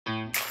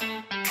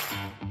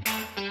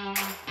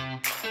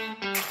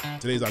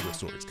Today's audio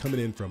story is coming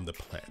in from the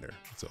planner.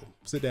 So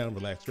sit down,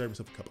 relax, grab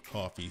yourself a cup of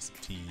coffee, some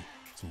tea,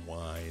 some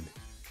wine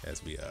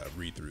as we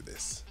read through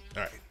this.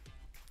 All right.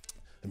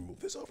 Let me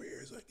move this over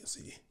here so I can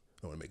see.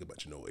 I want to make a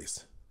bunch of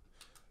noise.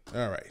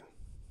 All right.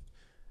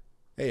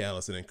 Hey,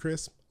 Allison and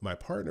Chris. My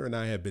partner and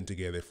I have been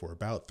together for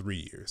about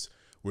 3 years.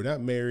 We're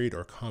not married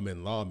or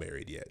common law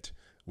married yet.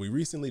 We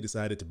recently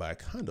decided to buy a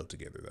condo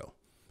together, though.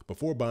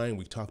 Before buying,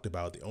 we talked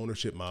about the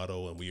ownership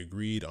model and we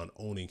agreed on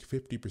owning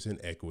 50%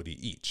 equity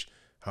each.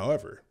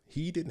 However,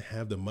 he didn't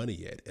have the money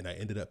yet, and I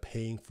ended up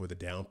paying for the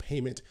down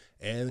payment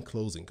and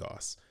closing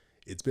costs.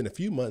 It's been a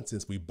few months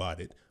since we bought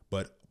it,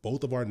 but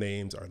both of our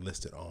names are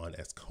listed on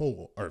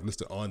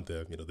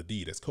the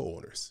deed as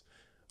co-owners.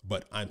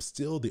 But I'm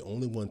still the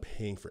only one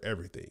paying for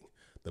everything: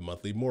 the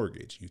monthly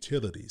mortgage,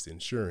 utilities,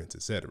 insurance,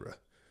 etc.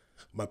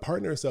 My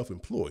partner is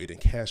self-employed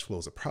and cash flow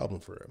is a problem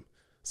for him.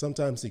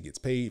 Sometimes he gets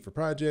paid for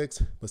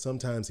projects, but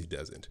sometimes he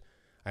doesn't.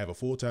 I have a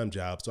full-time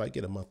job, so I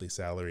get a monthly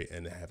salary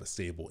and I have a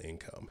stable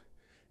income.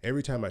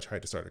 Every time I try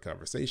to start a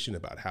conversation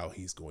about how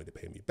he's going to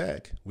pay me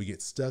back, we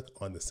get stuck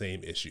on the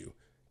same issue: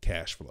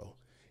 cash flow.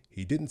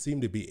 He didn't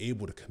seem to be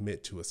able to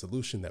commit to a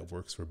solution that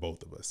works for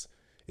both of us.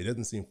 It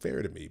doesn't seem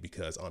fair to me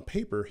because on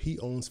paper, he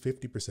owns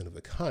 50% of the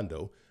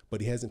condo,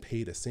 but he hasn't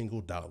paid a single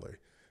dollar.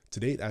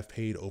 To date, I've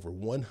paid over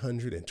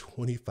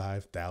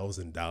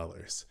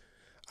 $125,000.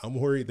 I'm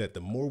worried that the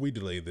more we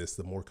delay this,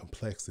 the more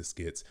complex this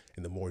gets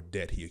and the more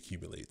debt he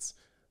accumulates.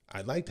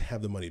 I'd like to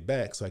have the money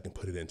back so I can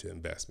put it into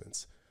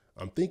investments.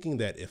 I'm thinking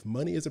that if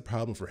money is a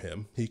problem for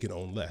him, he can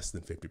own less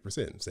than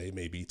 50%, say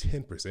maybe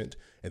 10%,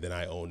 and then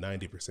I own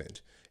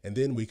 90%. And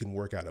then we can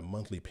work out a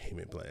monthly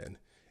payment plan.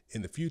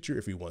 In the future,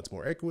 if he wants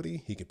more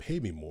equity, he can pay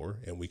me more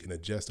and we can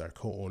adjust our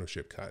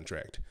co-ownership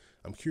contract.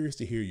 I'm curious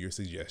to hear your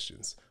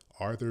suggestions.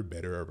 Are there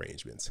better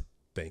arrangements?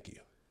 Thank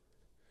you.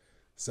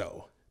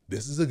 So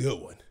this is a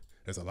good one.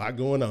 There's a lot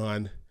going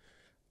on.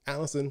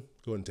 Allison,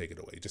 go ahead and take it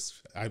away.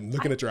 I'm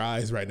looking at your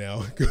eyes right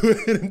now. Go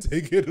ahead and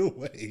take it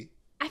away.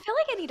 I feel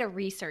like I need to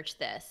research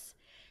this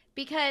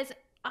because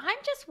I'm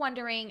just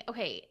wondering,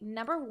 okay,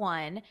 number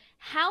one,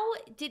 how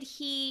did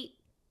he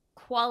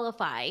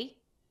qualify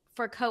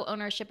for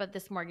co-ownership of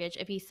this mortgage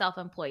if he's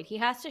self-employed? He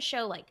has to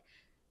show like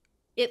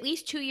at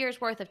least 2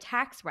 years worth of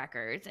tax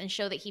records and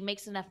show that he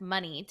makes enough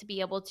money to be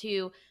able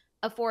to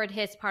afford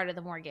his part of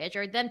the mortgage,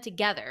 or them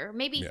together.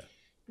 Maybe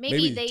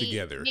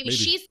together. Maybe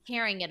she's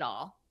carrying it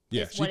all.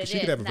 Yeah, she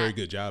could have a very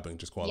good job and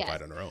just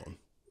qualified on her own.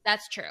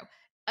 That's true.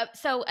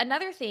 So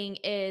another thing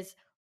is,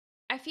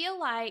 I feel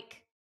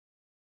like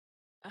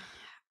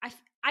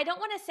I don't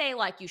want to say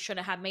like you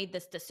shouldn't have made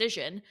this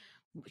decision,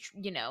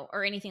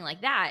 or anything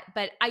like that.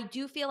 But I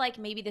do feel like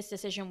maybe this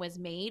decision was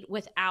made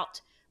without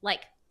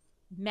like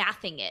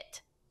mathing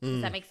it.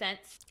 Does that make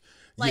sense?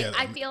 Like, yeah.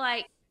 I feel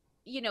like,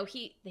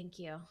 thank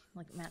you.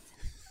 Look at Matt.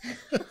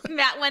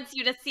 Matt wants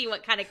you to see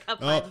what kind of cup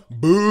I'm.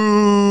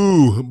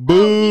 Boo!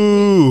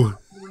 Boo!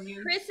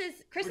 Chris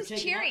is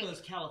cheering.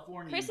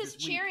 Chris is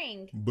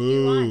cheering.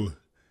 Boo!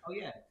 Oh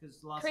yeah, because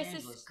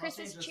Chris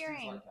is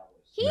cheering.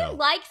 He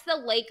likes the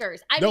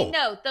Lakers.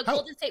 The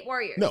Golden State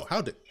Warriors. No,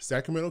 how did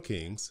Sacramento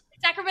Kings?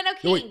 Sacramento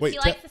Kings. Wait, he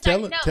likes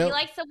he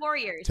likes the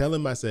Warriors. Tell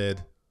him I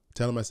said,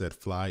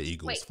 fly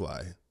Eagles,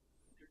 fly.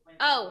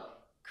 Oh,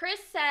 Chris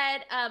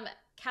said,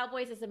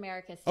 Cowboys is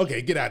America's team.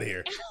 Okay, get out of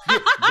here.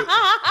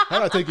 How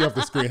do I take you off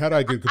the screen? How do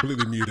I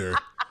completely mute her?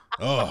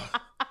 Oh,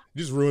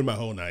 you just ruined my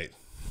whole night.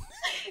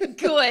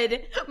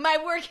 Good. My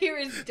work here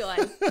is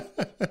done.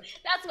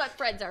 That's what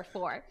friends are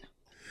for.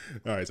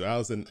 All right, so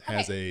Allison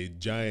has a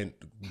giant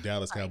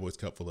Dallas Cowboys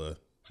cup full of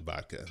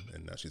vodka,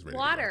 and now she's ready.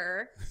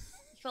 Water,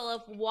 full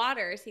of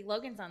water. See,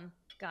 Logan's on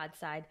God's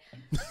side,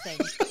 saying,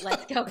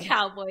 "Let's go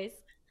Cowboys."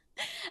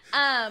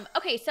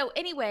 Okay, so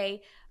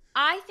anyway,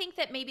 I think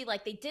that maybe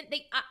like I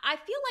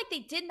feel like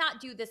they did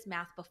not do this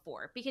math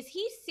before, because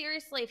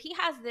if he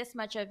has this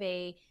much of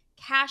a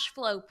cash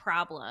flow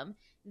problem,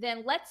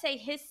 then let's say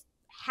his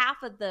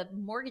half of the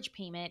mortgage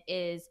payment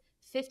is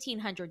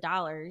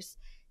 $1,500,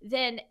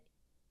 then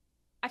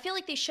I feel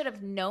like they should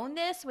have known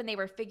this when they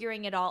were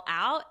figuring it all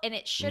out. And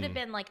it should have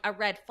been like a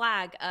red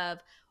flag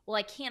of, well,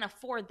 I can't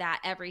afford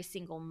that every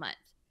single month.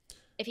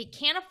 If he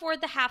can't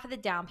afford his half of the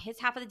down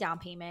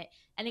payment,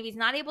 and if he's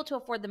not able to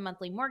afford the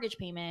monthly mortgage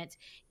payment,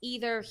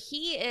 either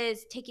he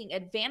is taking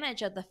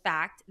advantage of the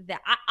fact that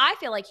I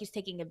feel like he's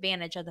taking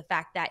advantage of the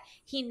fact that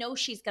he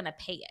knows she's going to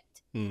pay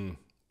it.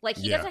 Like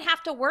he doesn't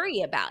have to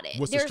worry about it.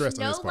 What's the stress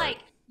on his part?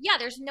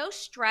 There's no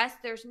stress.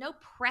 There's no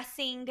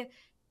pressing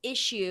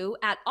issue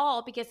at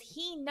all, because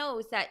he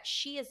knows that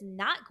she is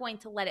not going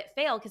to let it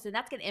fail, because then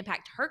that's going to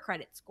impact her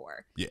credit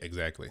score. Yeah,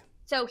 exactly.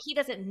 So he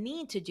doesn't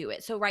need to do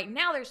it. So right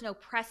now there's no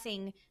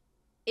pressing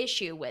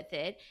issue with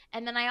it.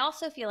 And then I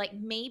also feel like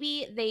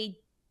maybe they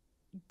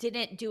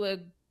didn't do I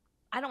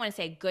don't want to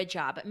say a good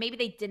job, but maybe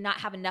they did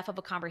not have enough of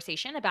a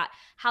conversation about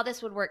how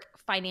this would work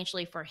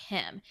financially for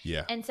him.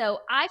 Yeah. And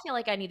so I feel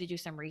like I need to do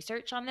some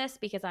research on this,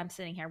 because I'm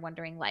sitting here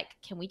wondering, like,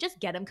 can we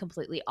just get him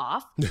completely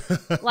off?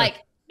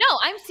 Like, no,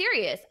 I'm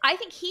serious. I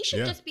think he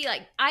should just be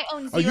like, I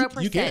own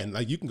 0%. You can.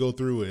 Like, you can go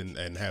through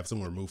and have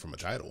someone removed from a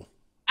title.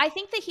 I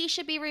think that he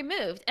should be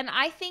removed. And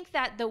I think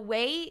that the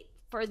way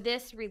for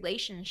this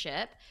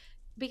relationship,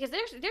 because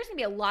there's gonna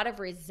be a lot of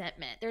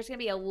resentment, there's gonna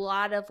be a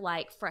lot of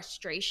like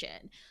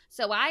frustration.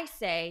 So I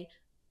say,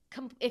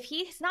 if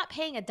he's not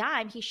paying a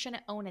dime, he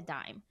shouldn't own a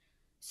dime.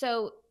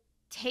 So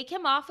take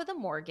him off of the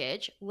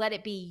mortgage, let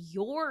it be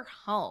your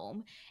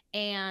home.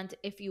 And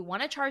if you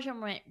want to charge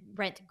him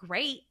rent,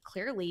 great.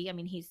 Clearly, I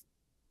mean, he's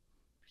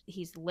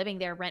living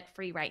there rent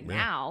free right Yeah.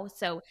 now.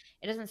 So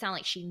it doesn't sound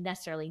like she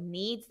necessarily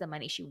needs the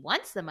money. She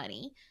wants the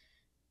money,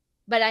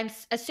 but I'm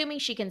assuming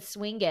she can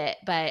swing it.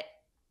 But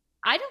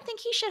I don't think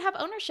he should have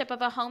ownership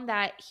of a home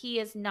that he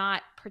is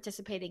not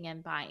participating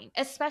in buying,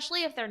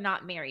 especially if they're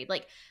not married.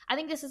 Like, I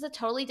think this is a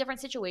totally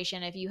different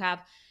situation if you have,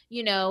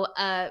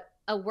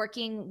 a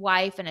working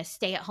wife and a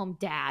stay-at-home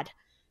dad,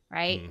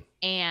 right? Mm.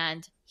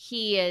 And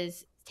he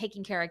is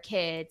taking care of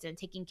kids and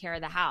taking care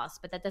of the house,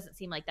 but that doesn't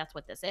seem like that's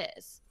what this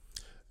is.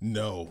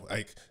 No,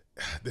 like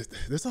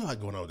there's a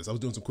lot going on with this. I was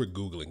doing some quick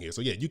Googling here.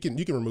 So yeah, you can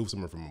remove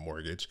someone from a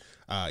mortgage.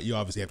 You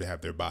obviously have to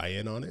have their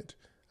buy-in on it.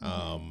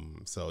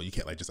 So you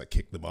can't just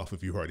kick them off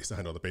if you already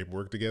signed all the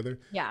paperwork together.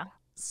 Yeah.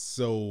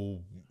 So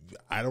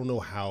I don't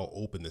know how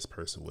open this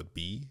person would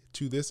be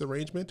to this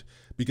arrangement,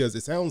 because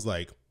it sounds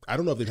like, I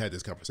don't know if they've had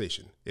this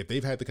conversation. If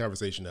they've had the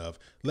conversation of,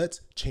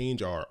 let's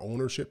change our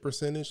ownership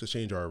percentage, let's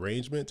change our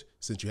arrangement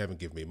since you haven't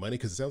given me money,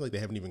 because it sounds like they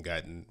haven't even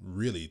gotten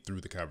really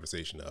through the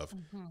conversation of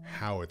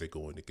how are they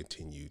going to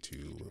continue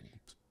to,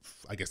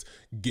 I guess,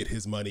 get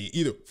his money,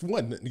 either for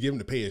one, give him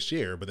to pay his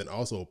share, but then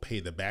also pay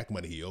the back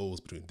money he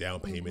owes between down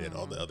payment and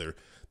all the other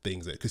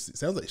things that, because it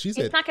sounds like she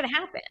said It's not going to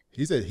happen.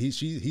 he said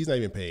he's not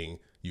even paying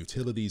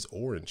utilities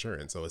or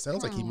insurance, so it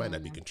sounds like he might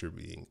not be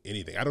contributing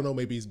anything. I don't know,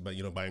 maybe he's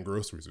buying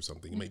groceries or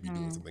something. He might be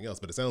doing something else,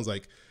 but it sounds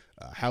like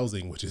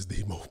housing, which is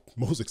the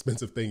most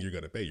expensive thing you're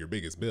going to pay, your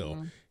biggest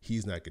bill,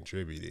 he's not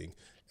contributing.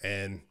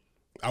 And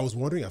I was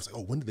wondering, I was like,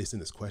 oh, when did they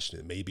send this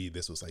question? Maybe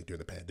this was during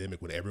the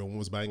pandemic when everyone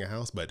was buying a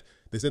house, but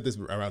they sent this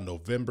around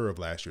November of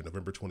last year,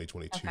 November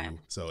 2022. Okay.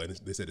 So, and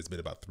they said it's been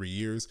about 3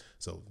 years,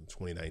 so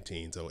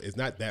 2019. So it's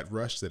not that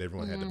rush that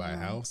everyone had to buy a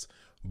house,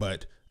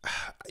 but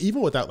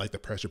even without the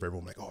pressure of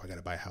everyone oh, I got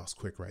to buy a house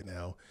quick right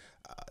now.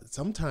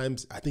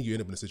 Sometimes I think you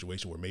end up in a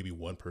situation where maybe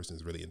one person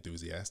is really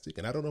enthusiastic,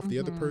 and I don't know if the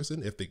other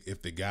person, if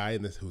the guy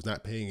in this who's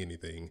not paying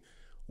anything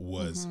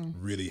was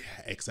really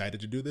excited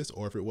to do this,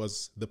 or if it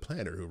was the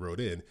planner who wrote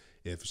in,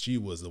 if she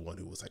was the one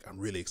who was like, I'm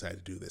really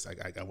excited to do this.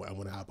 I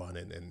want to hop on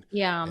it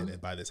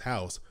and buy this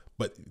house.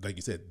 But like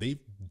you said, they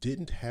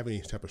didn't have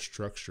any type of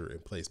structure in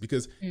place,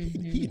 because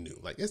he knew,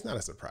 it's not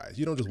a surprise.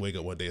 You don't just wake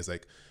up one day, it's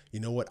like, you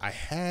know what? I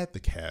had the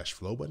cash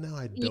flow, but now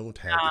I don't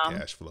have the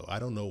cash flow. I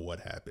don't know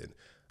what happened.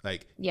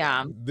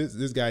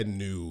 This guy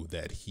knew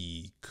that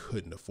he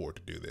couldn't afford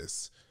to do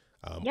this.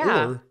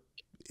 Or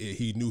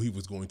he knew he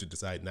was going to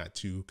decide not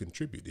to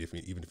contribute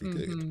even if he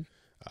could.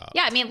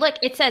 Yeah, I mean, look,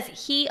 it says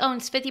he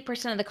owns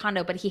 50% of the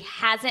condo, but he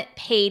hasn't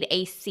paid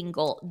a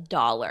single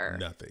dollar.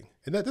 Nothing.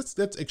 And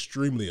that's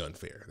extremely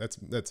unfair.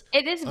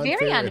 It is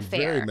very unfair. And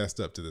very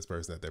messed up to this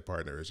person, that their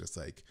partner is just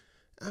like,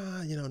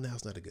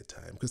 now's not a good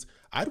time. Because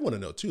I'd want to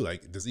know too,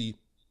 does he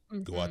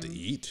go out to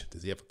eat?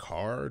 Does he have a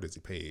car? Does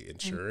he pay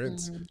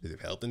insurance? Does he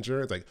have health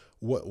insurance?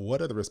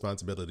 What other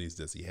responsibilities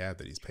does he have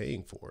that he's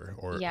paying for?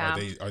 Or are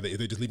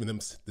they just leaving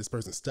this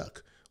person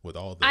stuck with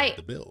all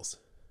the bills?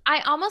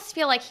 I almost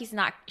feel like she's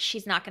not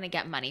going to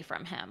get money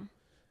from him.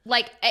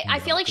 I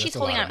feel like she's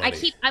holding on.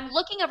 I'm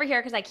looking over here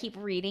because I keep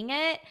reading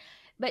it.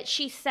 But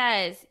she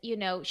says,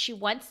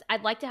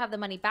 I'd like to have the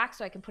money back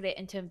so I can put it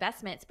into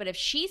investments. But if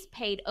she's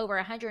paid over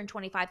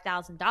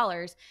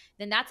 $125,000,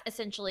 then that's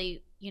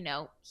essentially,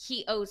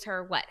 he owes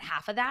her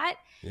half of that?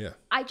 Yeah.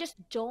 I just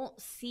don't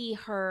see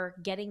her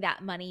getting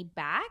that money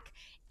back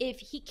if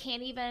he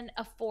can't even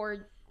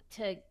afford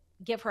to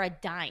give her a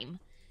dime.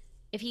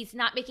 If he's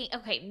not making,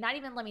 not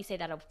even let me say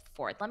that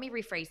afford. Let me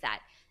rephrase that.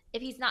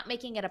 If he's not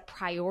making it a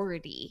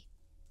priority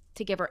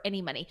to give her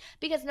any money,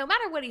 because no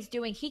matter what he's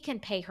doing, he can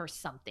pay her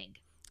something.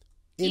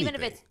 Anything. Even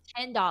if it's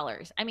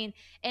 $10. I mean,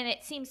 and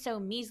it seems so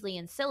measly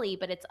and silly,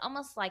 but it's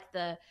almost like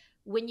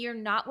when you're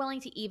not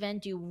willing to even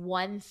do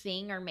one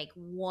thing or make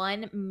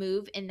one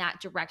move in that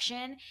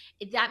direction,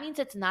 that means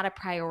it's not a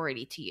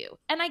priority to you.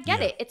 And I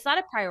get it. It's not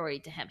a priority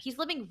to him. He's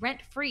living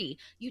rent-free,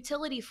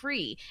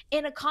 utility-free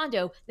in a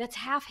condo that's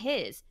half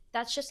his.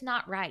 That's just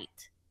not right.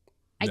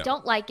 No. I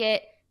don't like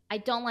it. I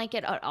don't like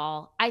it at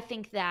all. I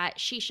think that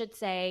she should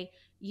say,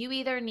 you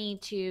either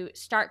need to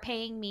start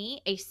paying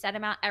me a set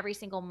amount every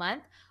single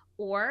month,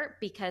 or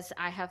because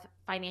I have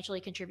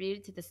financially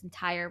contributed to this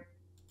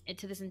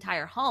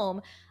entire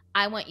home,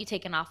 I want you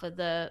taken off of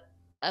the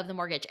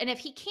mortgage. And if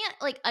he can't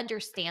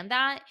understand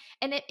that,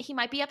 and he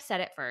might be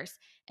upset at first,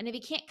 and if he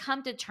can't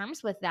come to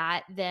terms with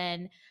that,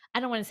 then I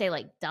don't want to say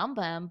dump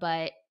him,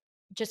 but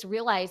just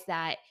realize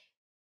that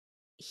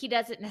he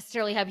doesn't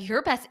necessarily have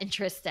your best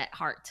interests at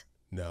heart.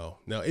 No,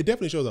 it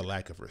definitely shows a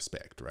lack of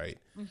respect, right?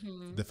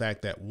 The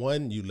fact that,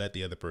 one, you let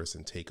the other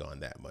person take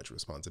on that much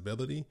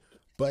responsibility,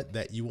 but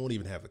that you won't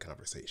even have a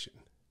conversation.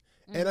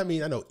 And I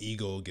mean, I know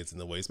ego gets in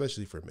the way,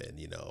 especially for men,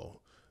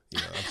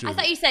 I'm I sure the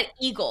thought you said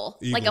eagle,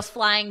 like a Eagles,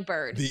 flying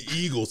bird. the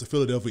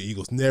Philadelphia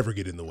Eagles, never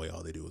get in the way.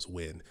 All they do is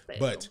win.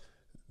 But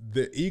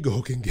Boo. the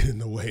ego can get in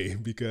the way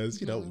because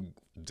Mhm.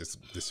 just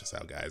this is just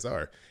how guys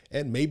are,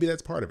 and maybe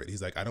that's part of it.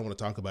 He's like, I don't want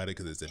to talk about it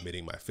because it's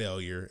admitting my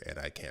failure and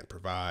I can't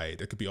provide.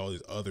 There could be all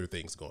these other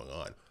things going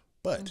on,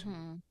 but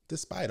Mhm.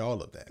 despite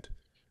all of that,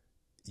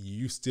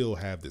 you still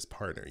have this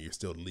partner. You're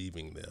still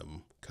leaving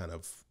them kind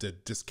of to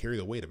just carry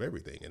the weight of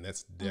everything, and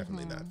that's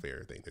definitely not a Mhm.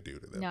 fair thing to do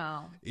to them.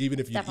 No, Even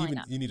if it's definitely even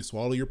not. you need to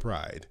swallow your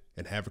pride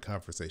and have a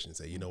conversation and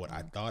say, you know what,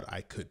 I Mhm. thought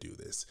I could do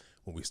this.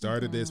 When we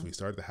started this, Mhm. we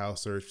started the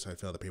house search, so I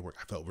filled out the paperwork.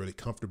 I felt really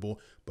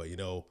comfortable, but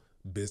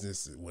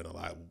business went a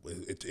lot.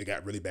 It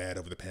got really bad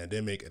over the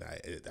pandemic, and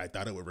I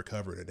thought it would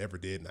recover, and it never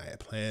did. And I had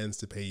plans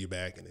to pay you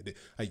back, and it did.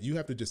 Like, you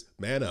have to just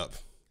man up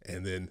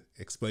and then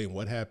explain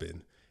what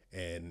happened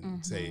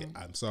and say, Mhm.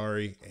 I'm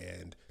sorry,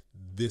 and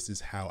this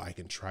is how I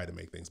can try to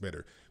make things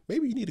better.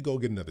 Maybe you need to go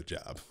get another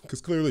job because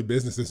clearly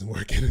business isn't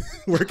working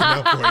working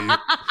out for you.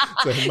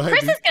 So it might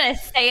Chris be is gonna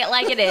say it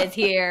like it is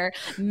here.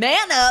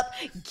 Man up,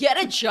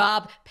 get a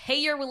job, pay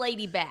your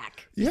lady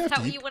back. you Is have that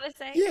to. what you want to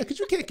say? Yeah, because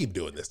you can't keep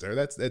doing this there.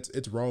 That's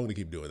it's wrong to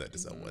keep doing that to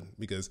Mhm. someone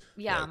because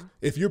Yeah. like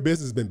if your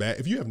business has been bad,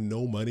 if you have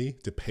no money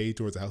to pay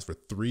towards a house for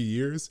 3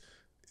 years,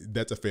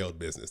 that's a failed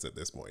business at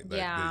this point. Like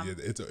Yeah.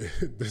 it's a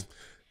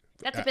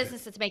That's a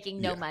business that's making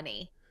no yeah,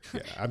 money.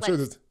 yeah. I'm sure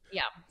Let's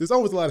yeah. there's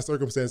always a lot of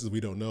circumstances we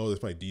don't know. There's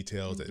probably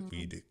details that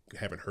we Mhm.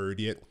 haven't heard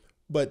yet.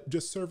 But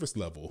just service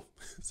level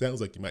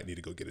sounds like you might need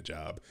to go get a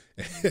job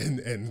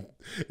Mhm.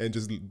 and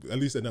just at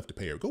least enough to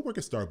pay her. Go work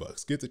at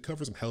Starbucks. Get to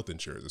cover some health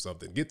insurance or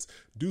something. Do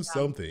Yeah.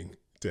 something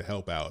to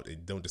help out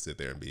and don't just sit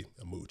there and be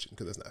a mooch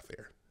because that's not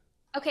fair.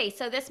 Okay,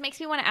 so this makes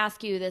me want to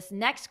ask you this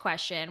next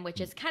question,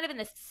 which is kind of in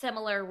the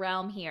similar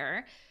realm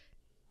here.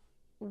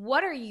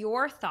 What are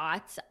your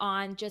thoughts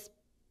on just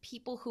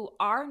people who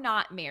are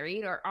not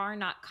married or are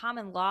not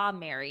common law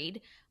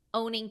married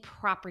owning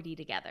property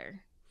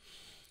together?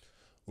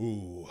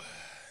 Ooh,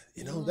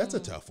 that's a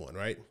Mm, tough one,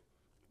 right?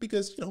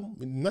 Because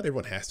not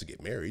everyone has to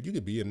get married. You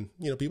could be in,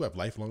 people have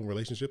lifelong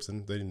relationships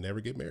and they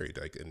never get married,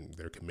 like, and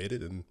they're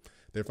committed and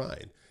they're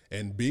fine.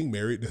 And being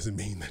married doesn't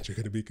mean that you're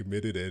going to be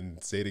committed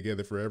and stay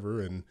together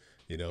forever. And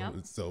yep.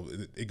 so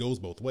it goes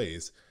both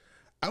ways.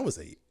 I would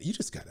say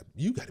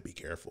you gotta be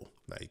careful.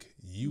 Like,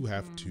 you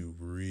have Mhm. to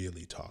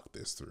really talk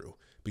this through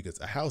because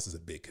a house is a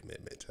big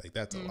commitment. Like,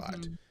 that's a lot.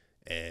 Mhm.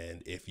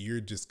 And if you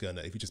just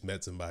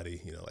met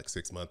somebody, like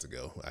 6 months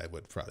ago, I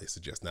would probably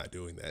suggest not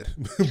doing that.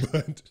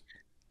 but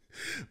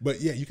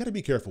but yeah, you got to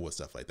be careful with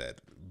stuff like that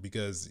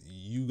because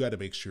you got to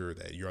make sure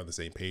that you're on the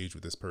same page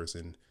with this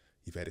person.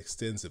 You've had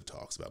extensive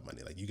talks about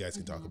money. Like, you guys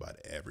can talk Mhm. about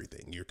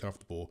everything. You're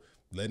comfortable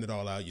letting it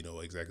all out. You know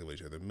exactly what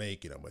each other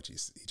make, how much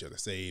each other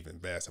save,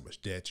 invest, how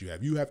much debt you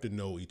have. You have to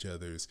know each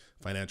other's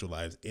financial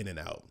lives in and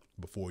out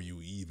before you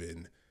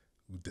even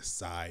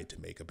decide to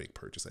make a big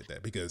purchase like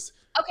that. Because,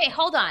 Okay,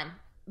 hold on.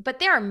 But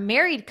there are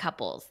married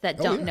couples that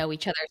oh, don't yeah, know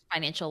each other's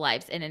financial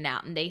lives in and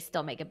out, and they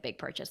still make a big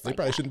purchase they like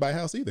probably that. shouldn't buy a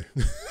house either.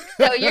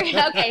 So you're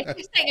okay. So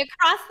you're saying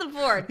across the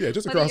board, Yeah,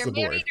 just whether across you're the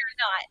board. married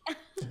or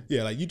not.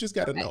 Yeah, like, you just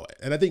got to Okay. know it.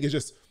 And I think it's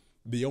just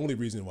the only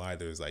reason why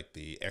there's like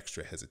the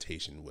extra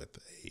hesitation with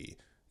a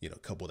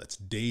couple that's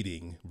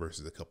dating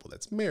versus a couple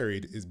that's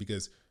married is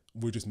because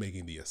we're just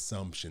making the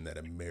assumption that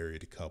a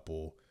married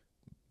couple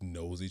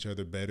knows each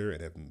other better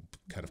and have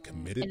kind of Mhm.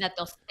 And committed. that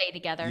they'll stay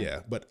together.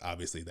 Yeah, but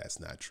obviously that's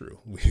not true.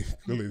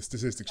 Clearly the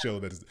statistics show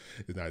that is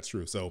not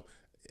true. So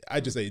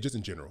I just say, just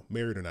in general,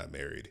 married or not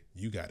married,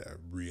 you gotta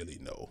really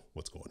know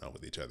what's going on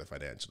with each other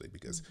financially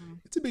because Mhm.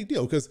 it's a big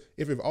deal. Because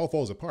if it all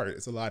falls apart,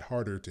 it's a lot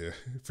harder to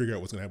figure out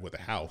what's gonna happen with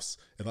the house,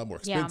 and a lot more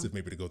Yeah, expensive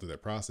maybe to go through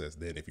that process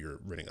than if you're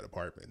renting an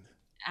apartment.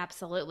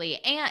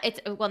 absolutely. And it's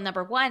well,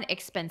 number one,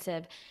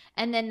 expensive.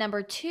 And then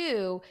number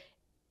two,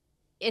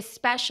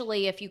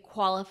 especially if you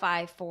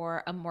qualify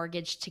for a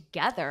mortgage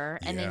together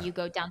and then Yeah. you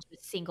go down to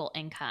a single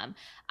income.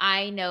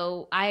 I'm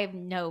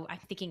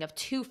thinking of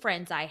two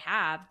friends I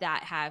have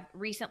that have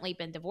recently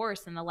been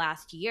divorced in the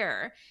last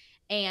year,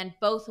 and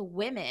both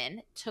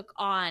women took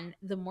on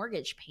the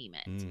mortgage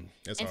payment.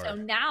 That's And so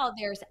hard. now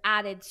there's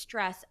added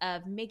stress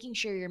of making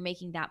sure you're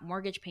making that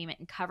mortgage payment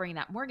and covering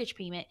that mortgage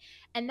payment.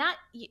 And that,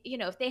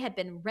 if they had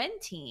been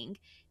renting,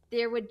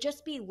 there would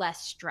just be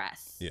less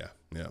stress. Yeah.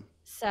 Yeah.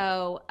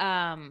 So,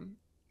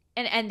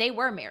 and they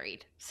were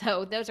married.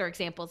 So those are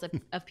examples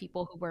of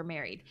people who were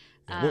married.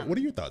 Yeah. What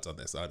are your thoughts on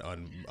this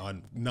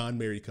on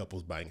non-married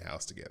couples buying a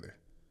house together?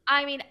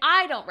 I mean,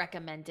 I don't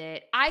recommend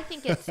it. I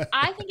think it's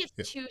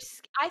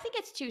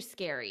too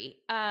scary.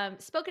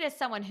 Spoken as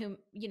someone who,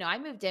 I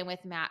moved in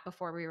with Matt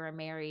before we were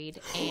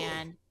married,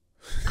 and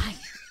I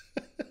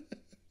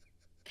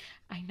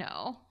I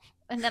know.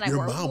 And then I Your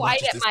wore mom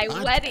white watches at this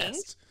my wedding.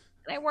 podcast.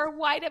 And I wore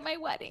white at my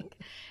wedding.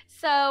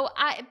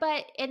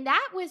 And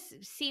that was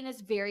seen as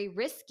very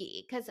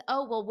risky because,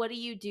 oh, well, what do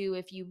you do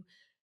if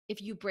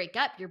you break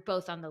up? You're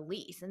both on the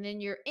lease and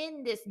then you're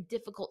in this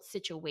difficult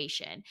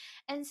situation.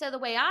 And so the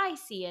way I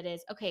see it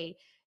is, okay,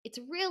 it's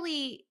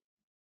really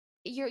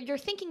you're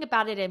thinking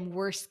about it in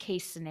worst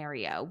case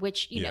scenario,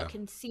 which, Yeah.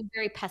 can seem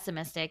very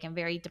pessimistic and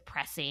very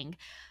depressing.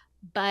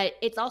 but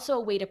it's also a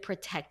way to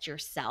protect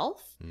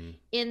yourself Mm.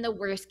 in the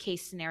worst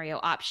case scenario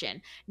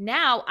option.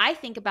 Now, I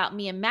think about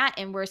me and Matt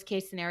in worst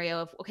case scenario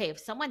of, okay, if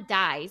someone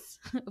dies,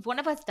 if one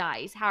of us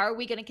dies, how are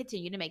we going to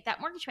continue to make that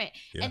mortgage payment?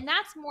 Yeah. And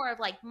that's more of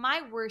like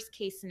my worst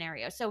case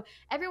scenario. So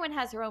everyone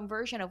has their own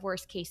version of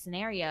worst case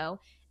scenario.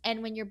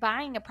 And when you're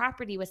buying a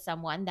property with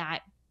someone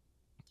that,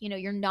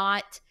 you're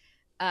not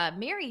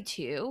married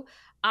to,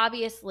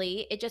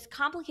 obviously it just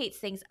complicates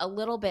things a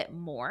little bit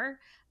more.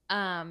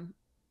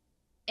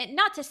 And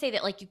not to say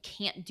that like you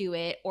can't do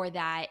it or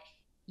that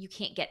you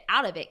can't get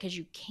out of it, because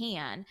you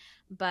can,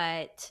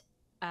 but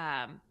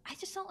I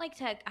just don't like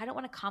to, I don't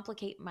want to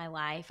complicate my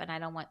life, and I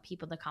don't want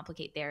people to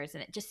complicate theirs,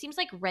 and it just seems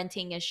like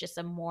renting is just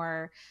a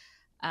more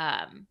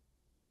um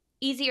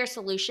easier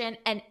solution.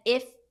 And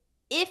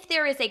if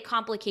there is a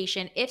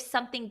complication, if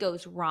something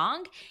goes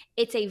wrong,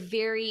 it's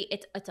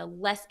a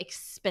less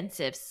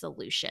expensive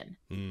solution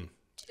Mm.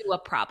 to a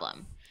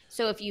problem.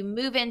 So if you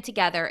move in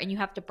together and you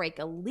have to break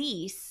a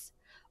lease,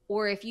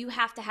 or if you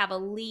have to have a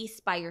lease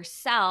by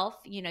yourself,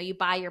 you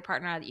buy your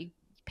partner out, you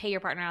pay your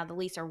partner out of the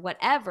lease or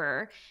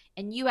whatever,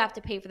 and you have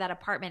to pay for that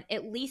apartment,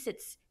 at least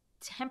it's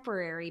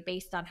temporary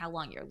based on how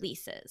long your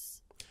lease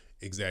is.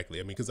 Exactly.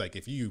 I mean, because like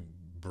if you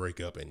break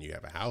up and you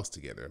have a house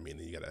together, I mean,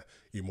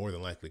 you're more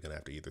than likely gonna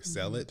have to either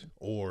sell it,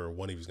 or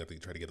one of you's gonna have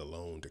to try to get a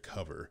loan to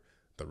cover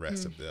the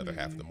rest of the other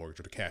half of the mortgage,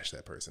 or to cash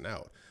that person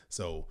out.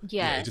 So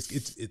yeah,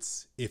 Yes.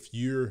 it's if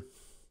you're,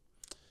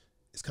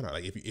 it's kind of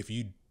like if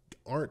you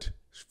aren't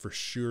for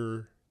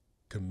sure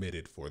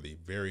committed for the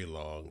very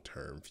long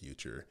term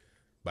future,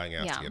 buying a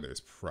house Yeah. together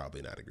is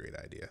probably not a great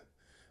idea.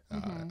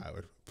 Hmm. I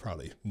would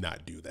probably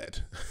not do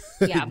that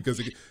Yeah.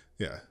 because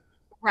yeah,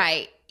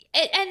 Right.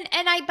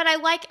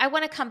 I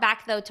want to come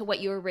back though to what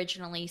you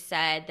originally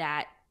said,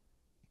 that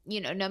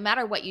no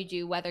matter what you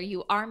do, whether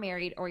you are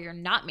married or you're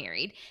not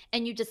married,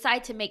 and you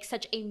decide to make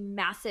such a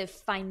massive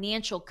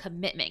financial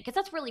commitment, because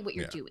that's really what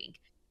you're yeah, doing,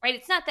 right?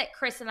 It's not that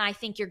Chris and I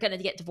think you're going to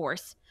get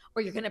divorced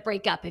or you're going to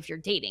break up if you're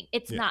dating.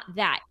 It's yeah, not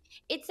that.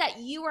 It's that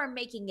you are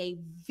making a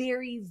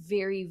very,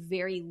 very,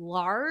 very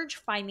large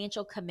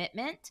financial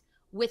commitment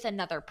with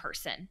another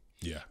person.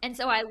 yeah. And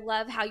so I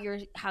love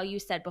how you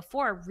said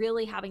before,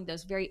 really having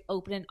those very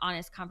open and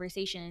honest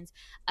conversations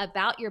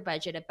about your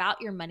budget,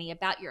 about your money,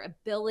 about your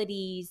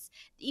abilities,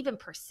 even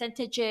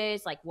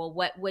percentages, like, well,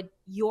 what would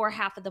your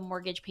half of the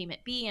mortgage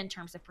payment be in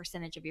terms of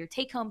percentage of your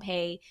take home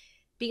pay?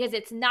 Because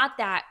it's not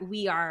that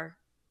we are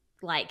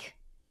like,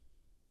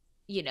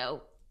 you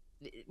know,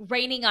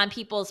 raining on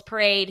people's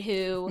parade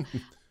who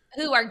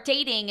are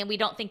dating and we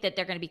don't think that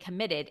they're going to be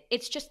committed.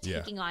 It's just Yeah.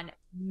 taking on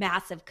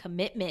massive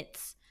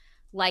commitments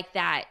like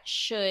that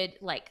should,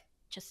 like,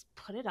 just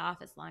put it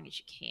off as long as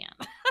you can.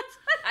 That's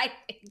what I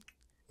think.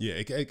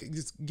 Yeah,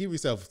 just give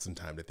yourself some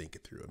time to think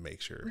it through and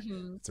make sure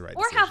Mhm. it's the right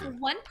Or have decision.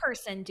 one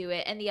person do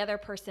it and the other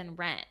person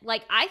rent.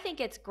 Like, I think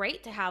it's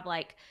great to have,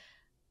 like,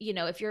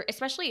 if you're,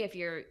 especially if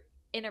you're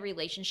in a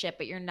relationship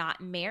but you're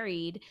not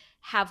married,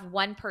 have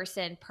one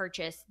person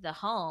purchase the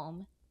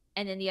home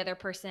and then the other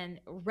person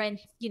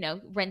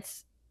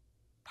rents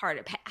part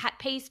of,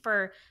 pays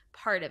for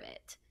part of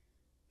it.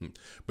 Hmm.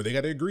 But they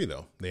got to agree,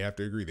 though. They have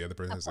to agree. The other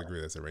person Of has to course.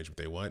 agree that's the arrangement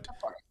they want. Of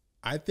course.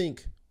 I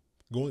think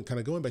going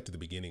back to the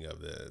beginning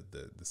of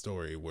the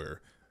story,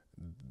 where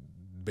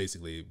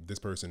basically this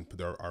person,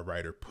 our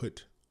writer,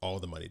 put all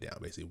the money down,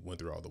 basically went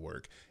through all the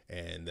work,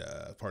 and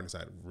partner's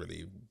not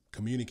really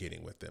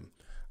communicating with them.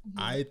 Mhm.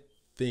 I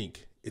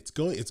think it's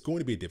going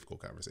to be a difficult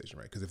conversation,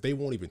 right? Because if they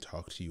won't even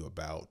talk to you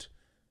about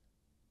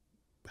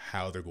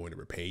how they're going to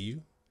repay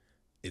you,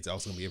 it's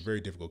also going to be a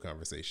very difficult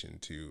conversation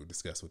to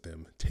discuss with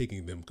them,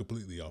 taking them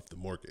completely off the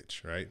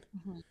mortgage, right?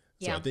 Mhm.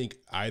 So I Yeah. think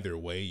either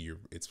way,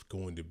 it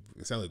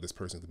sounds like this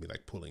person's gonna be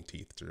like pulling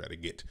teeth to try to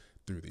get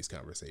through these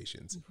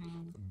conversations.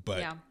 Mhm. But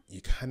Yeah.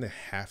 you kind of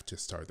have to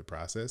start the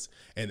process.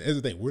 And as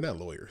the thing, we're not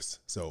lawyers,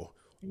 so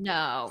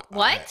No. I,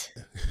 What?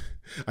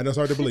 I know it's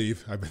hard to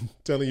believe. I've been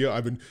telling you,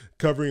 I've been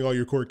covering all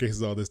your court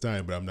cases all this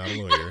time, but I'm not a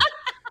lawyer.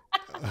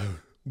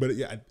 But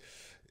yeah,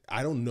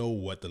 I don't know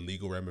what the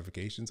legal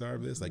ramifications are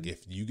of this. Like, Mhm.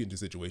 if you get into a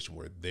situation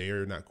where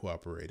they're not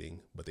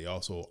cooperating, but they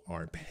also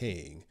aren't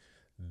paying,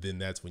 then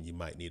that's when you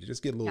might need to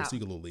just Yeah.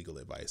 seek a little legal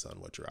advice on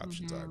what your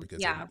options are,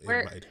 because Yeah.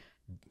 it might,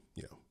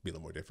 be a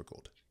little more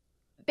difficult.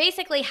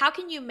 Basically, how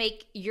can you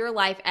make your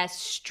life as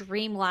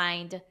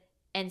streamlined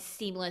and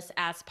seamless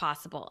as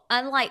possible?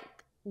 Unlike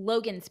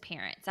Logan's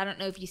parents. I don't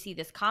know if you see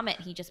this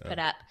comment he just Uh, put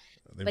up,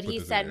 Let me but put he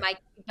this in said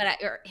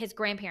there. his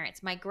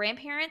grandparents. My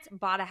grandparents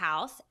bought a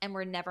house and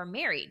were never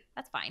married.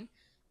 That's fine.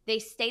 They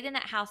stayed in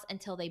that house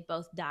until they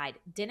both died.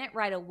 Didn't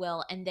write a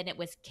will, and then it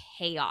was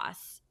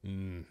chaos.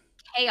 Mm,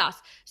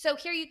 Chaos. So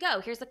here you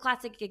go. Here's a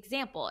classic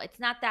example. It's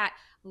not that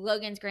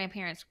Logan's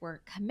grandparents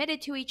weren't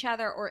committed to each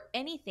other or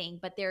anything,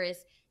 but there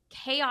is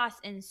chaos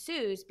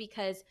ensues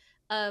because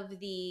of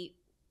the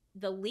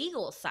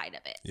legal side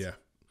of it. yeah,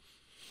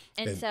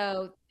 And and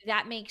so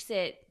that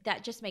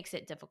just makes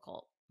it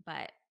difficult.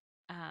 But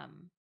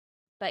um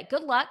but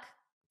good luck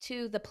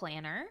to the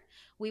planner.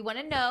 We want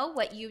to know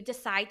what you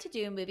decide to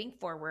do moving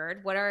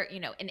forward. What are,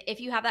 and if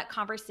you have that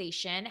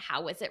conversation,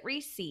 how was it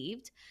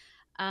received?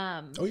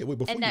 Oh yeah,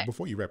 wait, And that,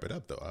 before you wrap it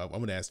up though, I'm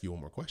going to ask you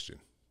one more question.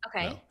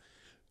 okay. Now,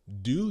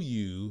 do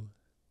you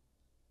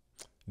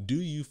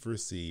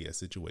foresee a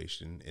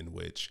situation in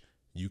which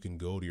you can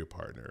go to your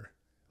partner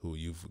who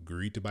you've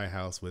agreed to buy a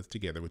house with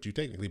together, which you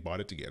technically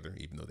bought it together,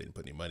 even though they didn't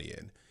put any money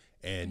in,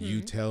 and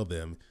you tell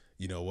them,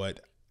 you know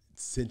what,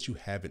 since you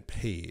haven't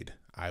paid,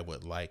 I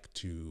would like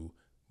to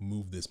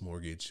move this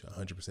mortgage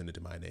 100%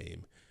 into my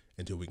name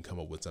until we can come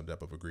up with some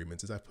type of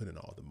agreement since I put in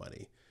all the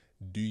money.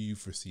 Do you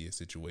foresee a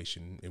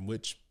situation in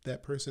which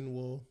that person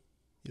will,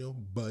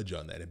 budge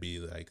on that and be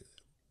like,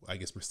 I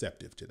guess,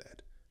 receptive to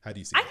that? How do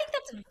you see I that? think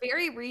that's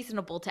very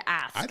reasonable to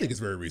ask. I think it's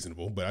very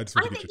reasonable, but I just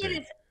want I to get think your it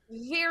take. is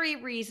very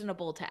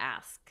reasonable to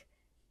ask.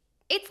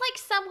 It's like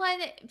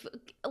someone,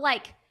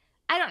 like,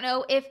 I don't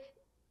know, if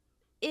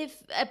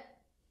a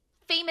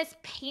famous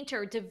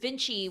painter, Da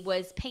Vinci,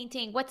 was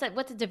painting, what's a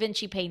Da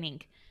Vinci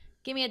painting?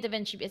 Give me a Da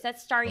Vinci. Is that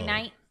Starry Oh,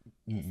 Night?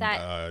 Is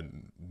that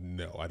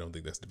no, I don't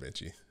think that's Da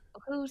Vinci.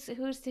 who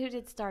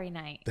did Starry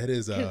Night? That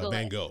is Google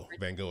Van it. Gogh.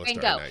 Van Gogh is Van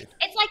Starry Gogh. Night.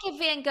 It's like if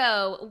Van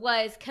Gogh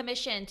was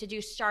commissioned to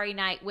do Starry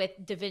Night with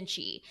Da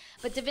Vinci,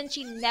 but Da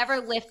Vinci never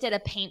lifted a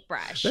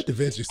paintbrush. That Da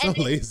Vinci's so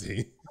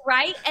lazy.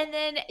 Right? And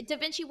then Da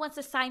Vinci wants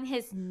to sign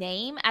his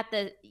name at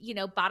the,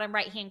 bottom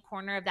right-hand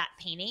corner of that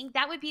painting.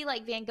 That would be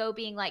like Van Gogh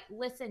being like,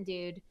 listen,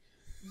 dude,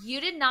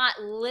 you did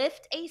not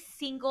lift a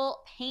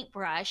single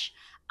paintbrush.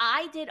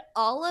 I did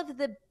all of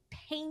the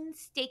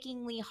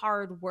painstakingly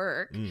hard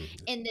work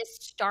in this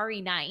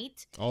Starry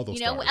Night. All those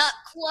stars. Up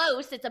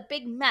close, it's a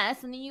big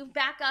mess. And then you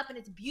back up and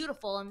it's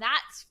beautiful. And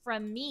that's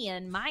from me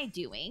and my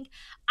doing.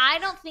 I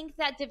don't think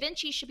that Da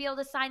Vinci should be able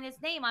to sign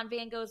his name on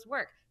Van Gogh's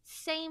work.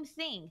 Same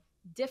thing.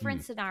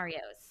 Different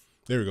scenarios.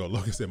 There we go.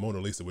 Logan said Mona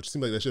Lisa, which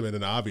seemed like that should have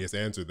been an obvious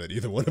answer that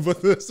either one of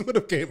us would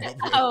have came up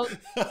with.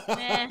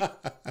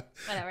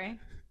 Whatever.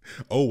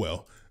 Oh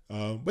well.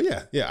 But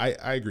yeah,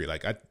 I agree.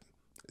 Like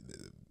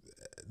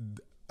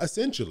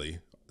essentially,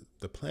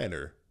 the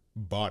planner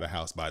bought a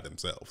house by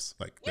themselves.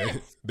 Like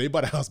they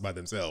bought a house by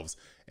themselves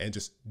and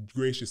just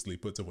graciously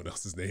put someone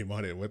else's name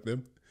on it with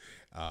them.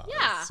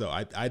 So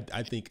I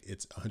think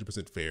it's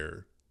 100%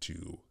 fair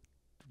to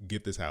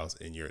get this house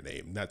in your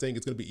name. Not saying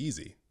it's going to be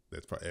easy.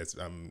 If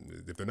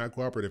they're not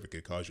cooperative, it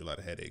could cause you a lot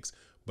of headaches.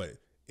 But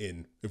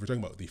if we're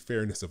talking about the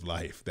fairness of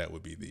life, that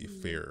would be the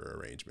fair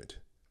arrangement.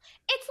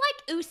 It's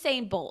like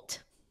Usain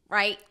Bolt,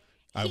 right?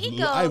 I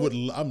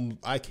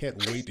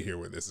can't wait to hear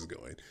where this is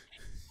going.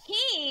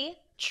 He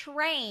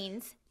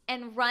trains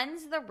and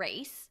runs the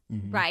race,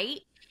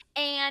 right?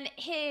 And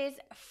his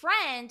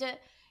friend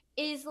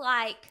is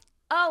like,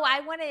 "Oh,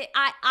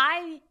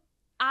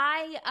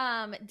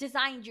 I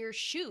designed your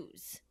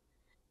shoes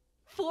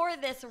for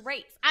this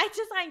race. I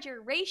designed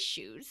your race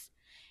shoes."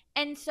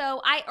 And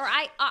so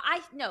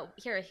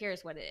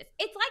here's what it is.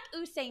 It's like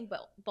Usain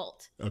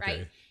Bolt,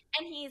 right?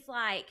 And he's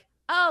like,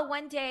 oh,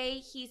 one day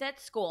he's at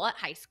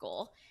high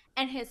school,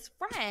 and his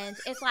friend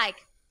is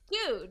like,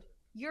 dude,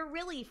 you're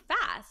really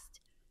fast.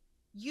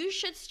 You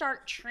should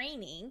start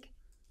training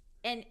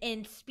and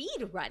in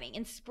speed running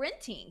and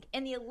sprinting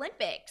in the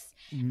Olympics.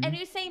 And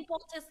Usain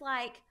Bolt is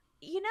like,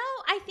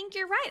 I think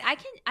you're right.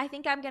 I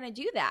think I'm going to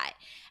do that.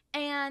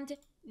 And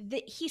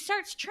he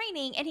starts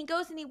training and he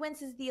goes and he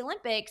wins the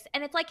Olympics.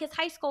 And it's like his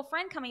high school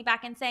friend coming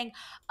back and saying,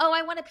 oh,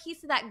 I want a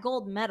piece of that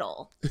gold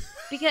medal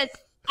because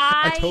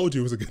I told you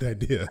it was a good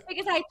idea.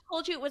 Because I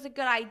told you it was a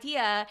good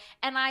idea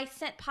and I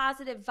sent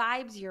positive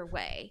vibes your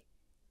way.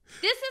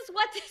 This is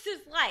what this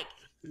is like.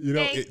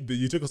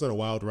 You took us on a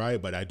wild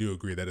ride, but I do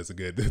agree that's a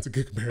good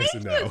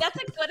comparison. Now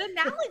that's a good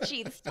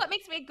analogy. This is what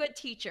makes me a good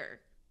teacher.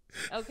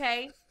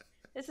 Okay,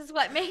 this is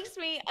what makes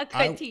me a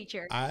good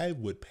teacher. I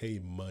would pay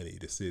money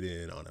to sit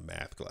in on a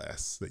math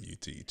class that you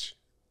teach.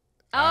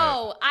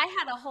 Oh, I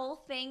had a whole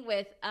thing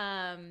with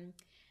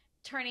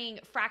turning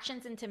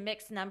fractions into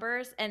mixed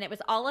numbers, and it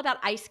was all about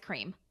ice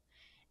cream.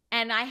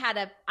 And I had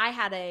a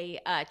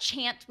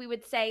chant we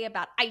would say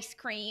about ice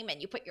cream,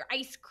 and you put your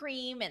ice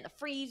cream in the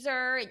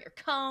freezer and your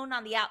cone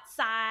on the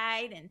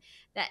outside,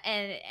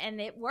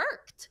 and it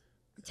worked.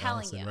 I'm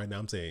telling you. Right now,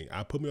 I'm saying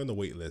put me on the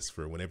wait list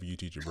for whenever you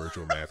teach a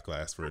virtual math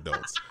class for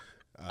adults.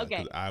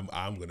 Okay,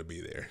 I'm gonna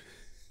be there.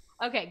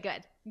 Okay,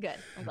 good.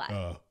 I'm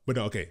glad. But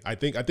no, okay. I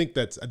think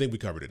we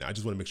covered it. Now. I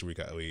just want to make sure I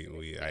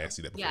asked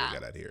you that before we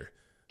got out of here.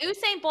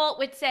 Usain Bolt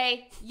would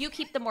say, "You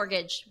keep the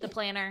mortgage, the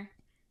planner."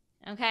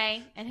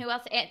 Okay, and who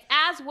else?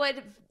 As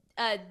would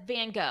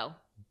Van Gogh.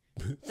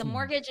 The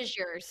mortgage is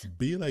yours.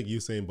 Be like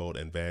Usain Bolt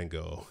and Van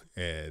Gogh,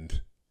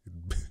 and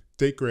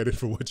take credit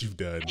for what you've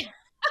done.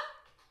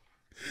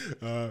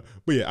 But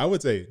yeah, I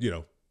would say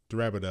to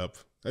wrap it up.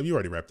 You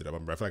already wrapped it up. I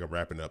feel like I'm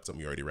wrapping up something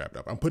you already wrapped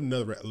up. I'm putting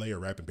another layer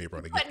of wrapping paper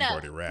on the gift you've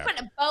already wrapped.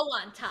 Putting a bow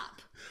on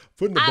top.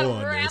 Putting a bow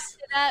on this. I wrapped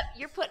it up.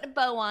 You're putting a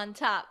bow on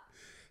top.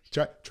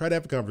 Try to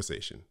have a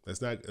conversation.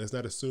 Let's not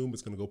assume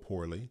it's going to go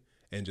poorly.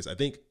 And just, I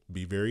think,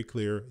 be very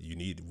clear.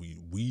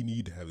 We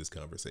need to have this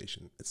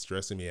conversation. It's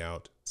stressing me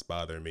out. It's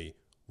bothering me.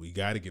 We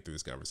got to get through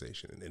this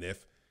conversation. And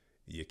if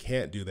you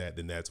can't do that,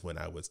 then that's when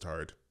I would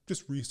start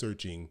just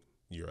researching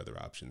your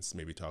other options.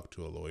 Maybe talk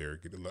to a lawyer,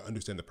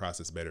 understand the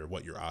process better,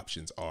 what your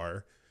options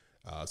are.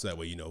 So that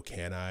way, you know,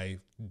 can I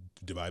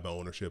divide my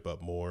ownership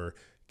up more?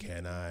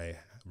 Can I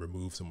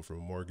remove someone from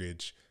a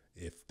mortgage?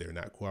 If they're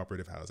not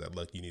cooperative, how does that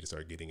look? You need to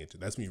start getting into,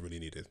 that's when you really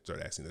need to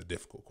start asking the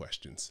difficult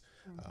questions.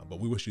 But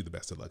we wish you the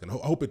best of luck. And I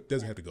hope it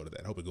doesn't have to go to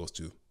that. I hope it goes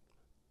to,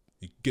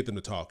 you get them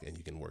to talk and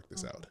you can work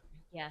this out.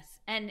 Yes.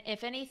 And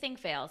if anything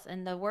fails,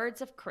 in the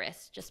words of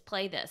Chris, just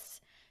play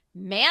this: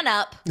 man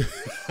up,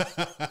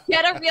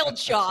 get a real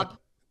job,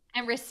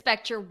 and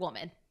respect your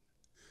woman.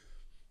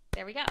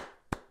 There we go.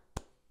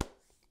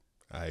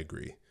 I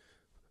agree.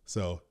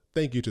 So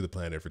thank you to the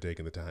planner for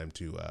taking the time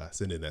to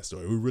send in that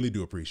story. We really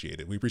do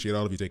appreciate it. We appreciate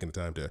all of you taking the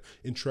time to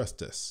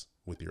entrust us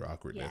with your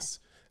awkwardness.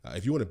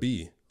 If you want to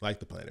be like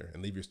the planner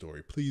and leave your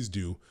story, please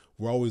do.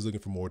 We're always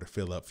looking for more to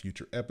fill up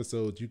future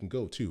episodes. You can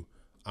go to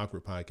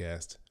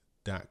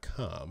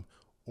awkwardpodcast.com,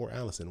 or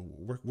Allison,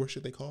 where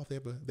should they call if they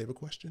have a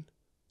question?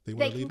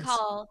 They can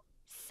call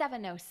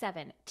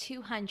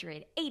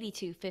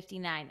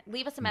 707-200-8259.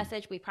 Leave us a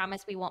message. We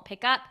promise we won't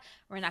pick up.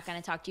 We're not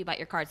going to talk to you about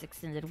your car's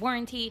extended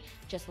warranty.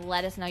 Just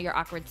let us know your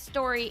awkward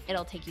story.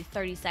 It'll take you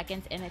 30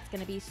 seconds and it's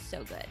going to be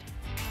so good.